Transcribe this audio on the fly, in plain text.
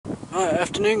Right,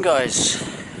 afternoon guys.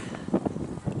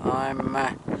 I'm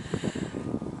out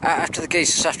after the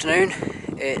geese this afternoon.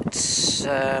 It's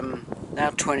now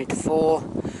 20 to 4.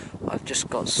 I've just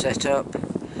got set up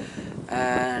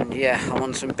and yeah, I'm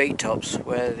on some beet tops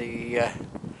where the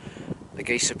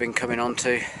geese have been coming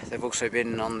onto. They've also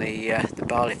been on the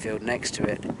barley field next to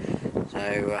it.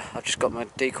 So I've just got my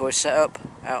decoys set up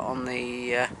out on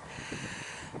the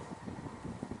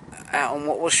out on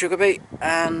what was sugar beet,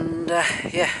 and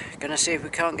yeah, gonna see if we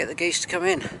can't get the geese to come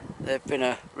in. They've been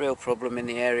a real problem in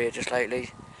the area just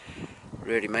lately,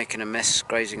 really making a mess,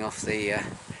 grazing off the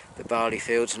barley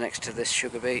fields next to this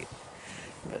sugar beet.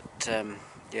 But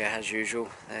yeah, as usual,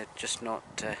 they're just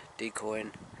not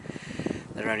decoying.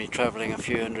 They're only travelling a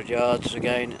few hundred yards.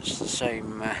 Again, it's the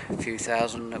same few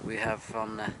thousand that we have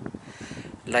on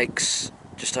lakes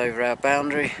just over our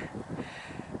boundary.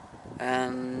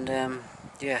 And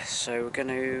yeah, so we're going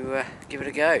to give it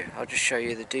a go. I'll just show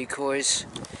you the decoys.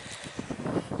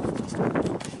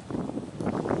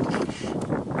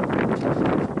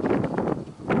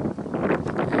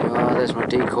 There you are, there's my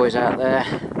decoys out there.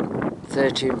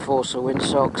 30 enforcer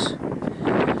windstocks.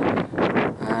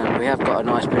 And we have got a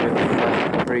nice bit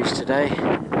of breeze today.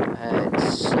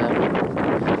 It's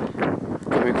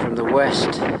coming from the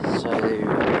west, so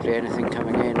hopefully anything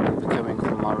coming in will be coming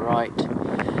from my right,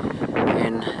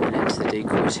 in and into the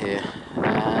decoys here.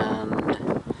 And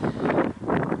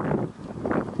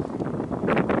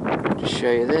just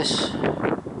show you this,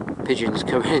 pigeons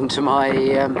coming into my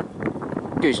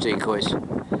goose decoys.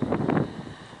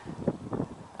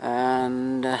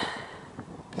 And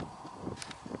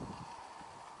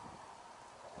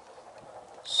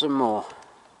some more.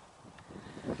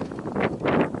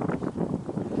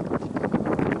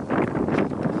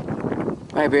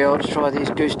 Maybe I'll try these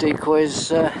goose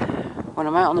decoys when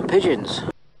I'm out on the pigeons.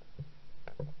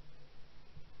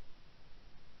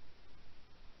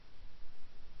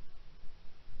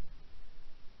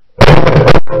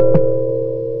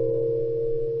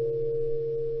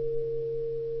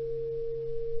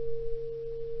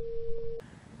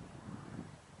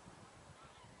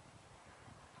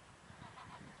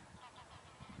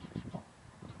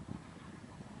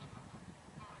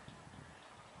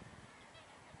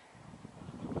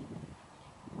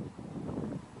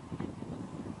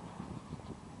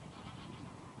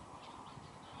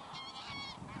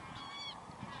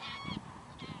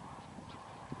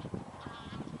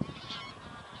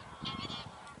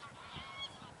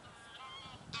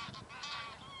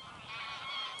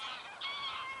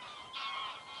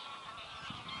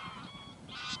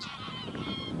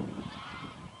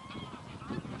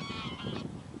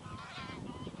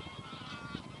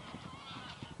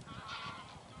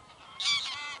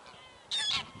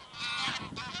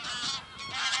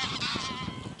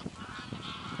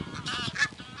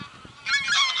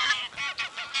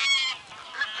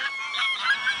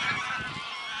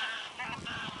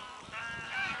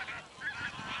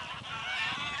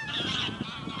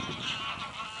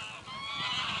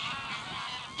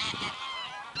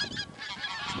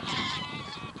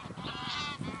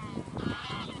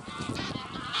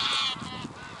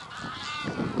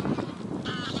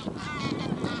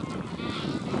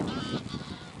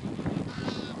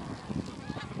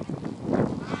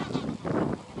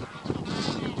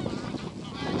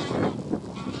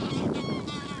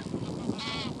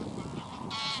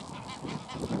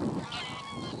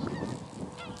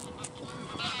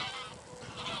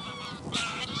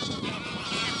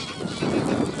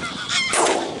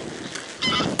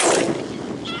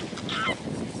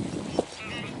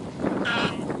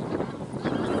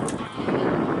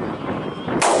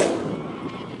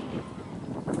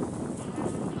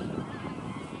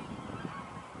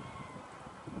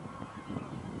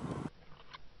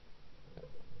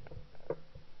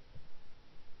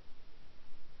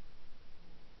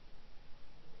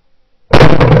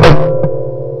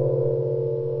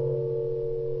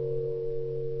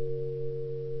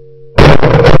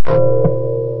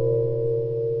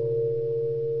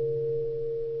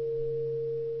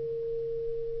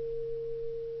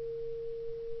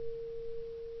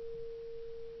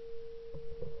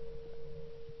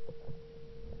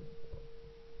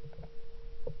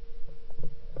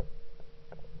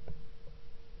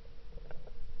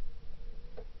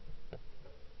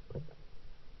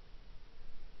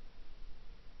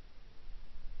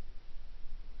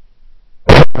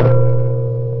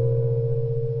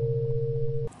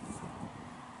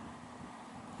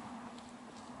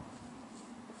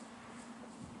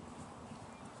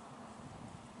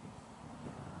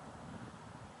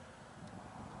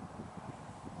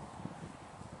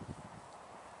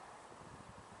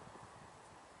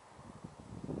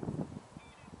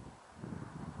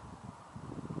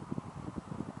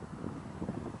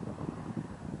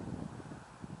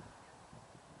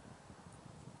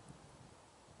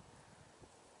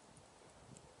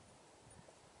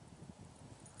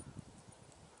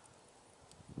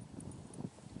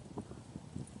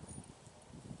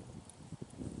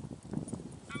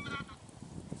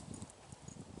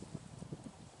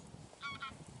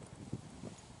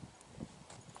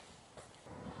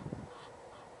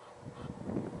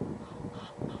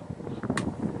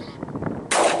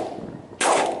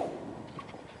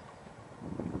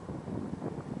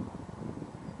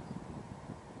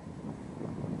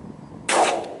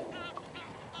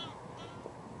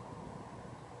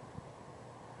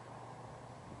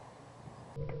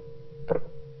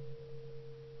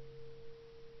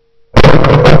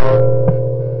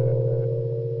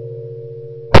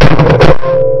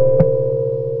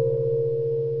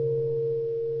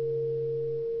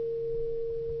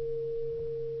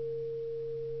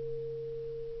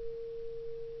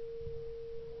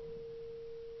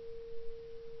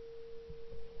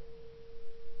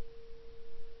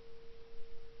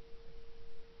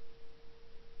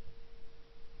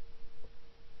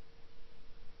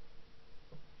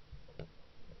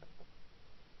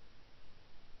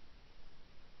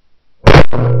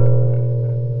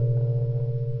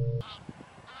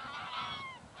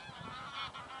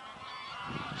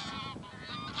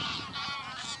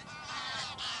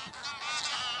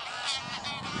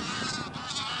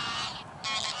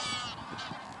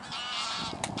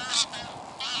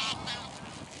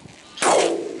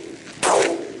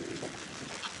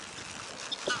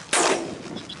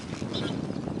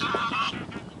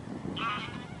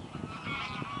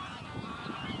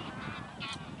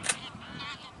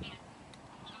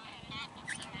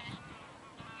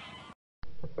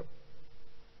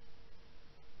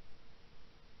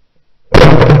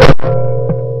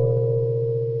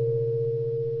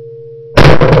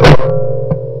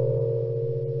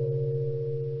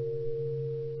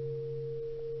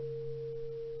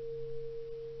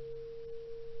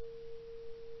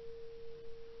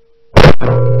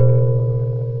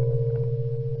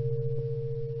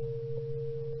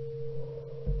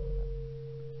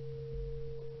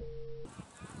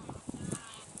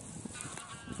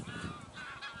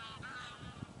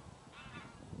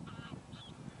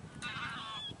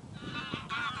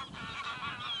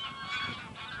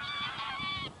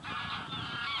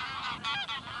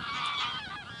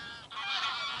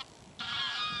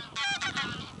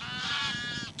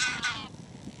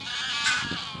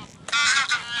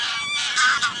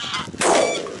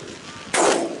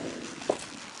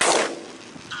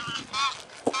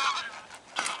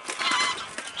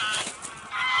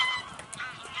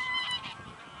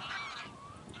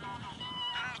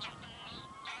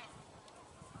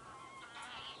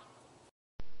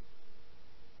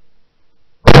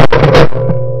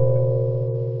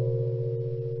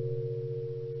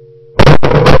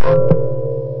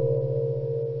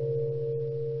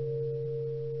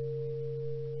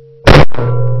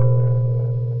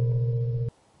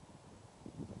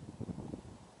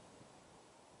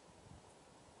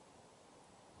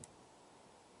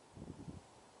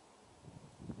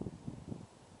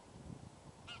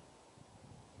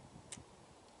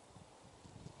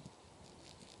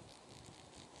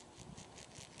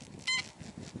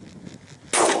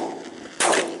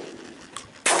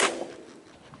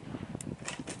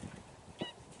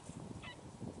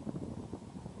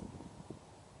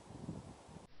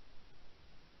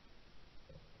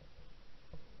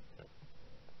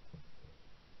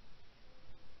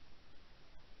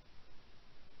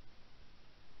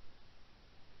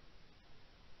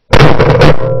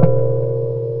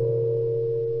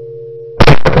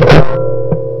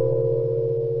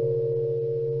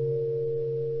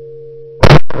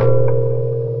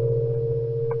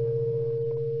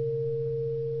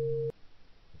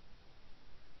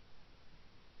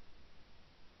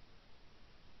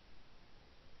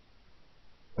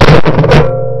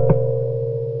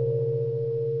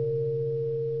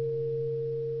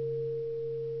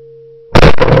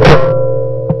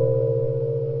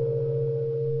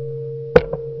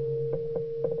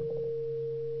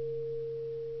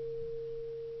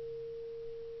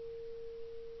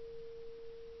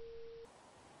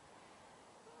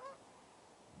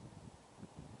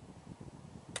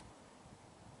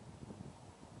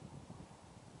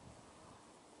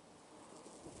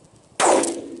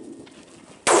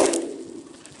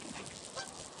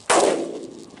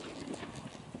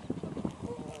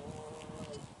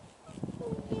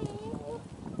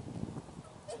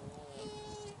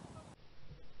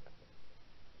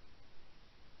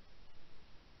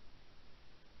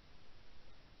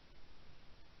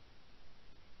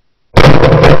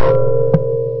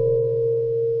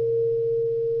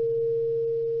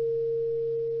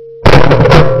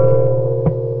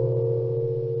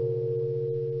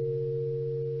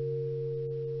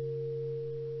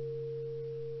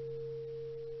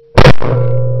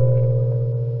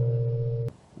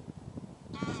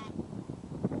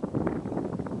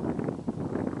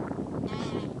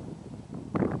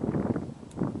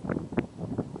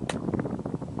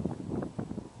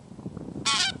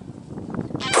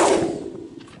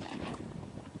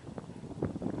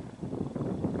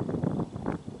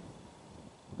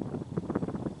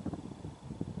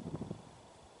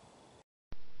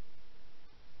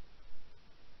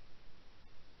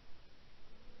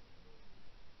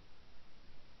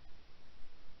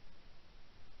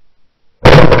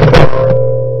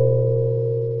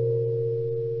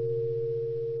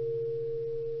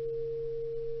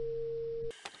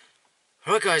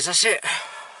 guys, that's it.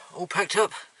 All packed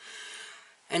up.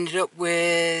 Ended up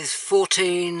with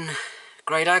 14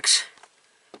 grey lags,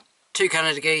 2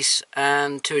 Canada geese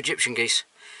and 2 Egyptian geese.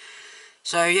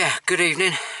 So yeah, good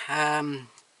evening.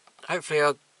 Hopefully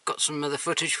I got some other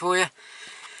footage for you.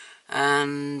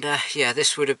 And yeah,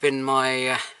 this would have been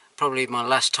my probably my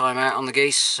last time out on the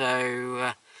geese.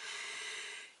 So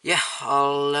yeah,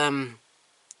 I'll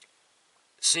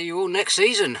see you all next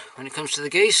season when it comes to the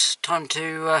geese. Time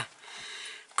to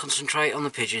concentrate on the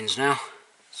pigeons now.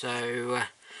 So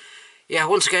yeah,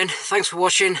 once again, thanks for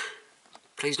watching.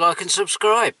 Please like and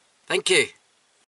subscribe. Thank you.